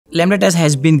LambdaTest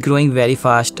has been growing very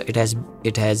fast. It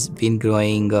has been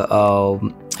growing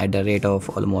at the rate of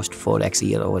almost 4x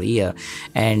year over year,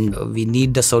 and we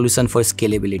need the solution for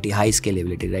scalability, high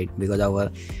scalability, right? Because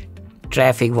our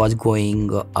traffic was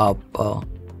going up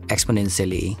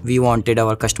exponentially. We wanted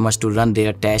our customers to run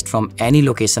their test from any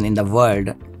location in the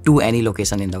world to any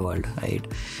location in the world, right?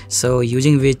 So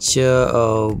using which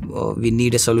we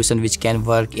need a solution which can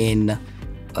work in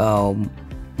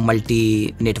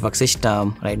multi-network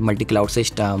system, right? Multi-cloud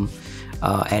system,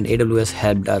 and AWS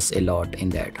helped us a lot in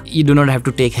that. You do not have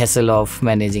to take hassle of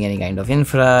managing any kind of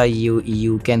infra.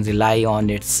 You can rely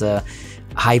on its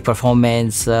high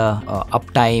performance,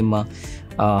 uptime,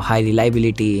 high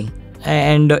reliability,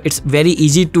 and it's very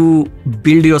easy to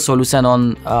build your solution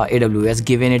on AWS,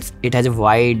 given it has a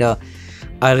wide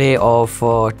array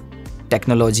of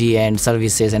technology and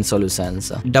services and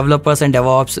solutions. Developers and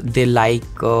DevOps, they like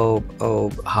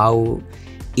how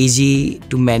easy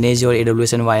to manage your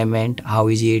AWS environment, how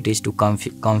easy it is to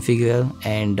configure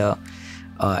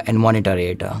and monitor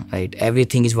it, right?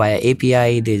 Everything is via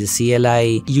API. There's a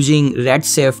CLI. Using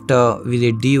Redshift, we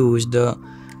reduced the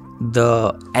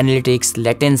analytics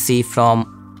latency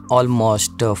from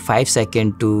almost 5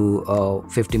 seconds to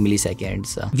 50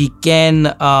 milliseconds. We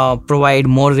can provide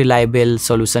more reliable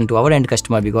solution to our end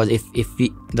customer, because if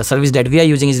the service that we are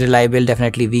using is reliable,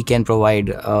 definitely we can provide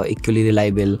equally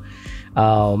reliable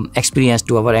experience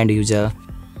to our end user.